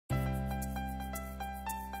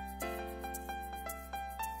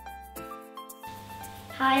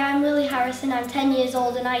Hi, I'm Willie Harrison. I'm 10 years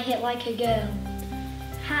old and I hit like a girl.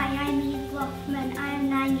 Hi, I'm Eve Loftman. I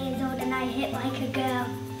am 9 years old and I hit like a girl.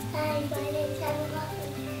 Hi, my name's Emma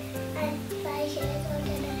Loftman. I'm 5 years old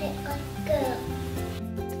and I hit like a girl.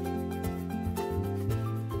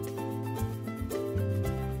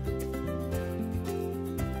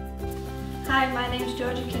 Hi, my name's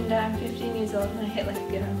Georgia Kinder. I'm 15 years old and I hit like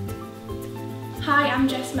a girl. Hi, I'm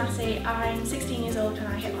Jess Massey. I'm 16 years old and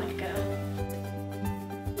I hit like a girl.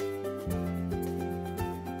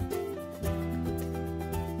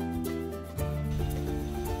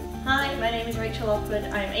 Hi, my name is Rachel Lockwood.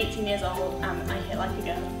 I'm 18 years old and I hit like a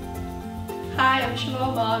girl. Hi, I'm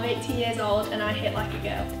Siobhan Moore. I'm 18 years old and I hit like a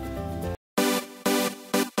girl.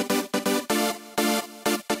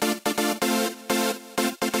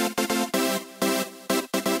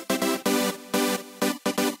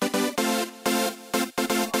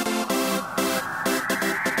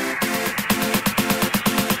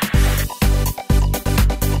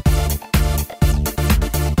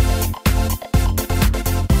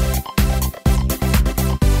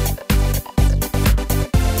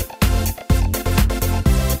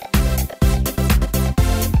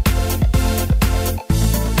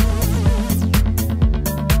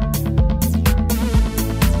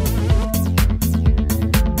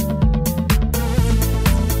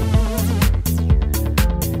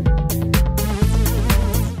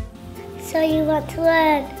 So you want to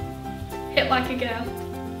learn? Hit like a girl.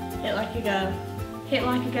 Hit like a girl. Hit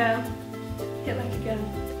like a girl. Hit like a girl.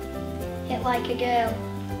 Hit like a girl.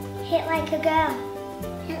 Hit like a girl.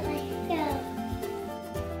 Hit like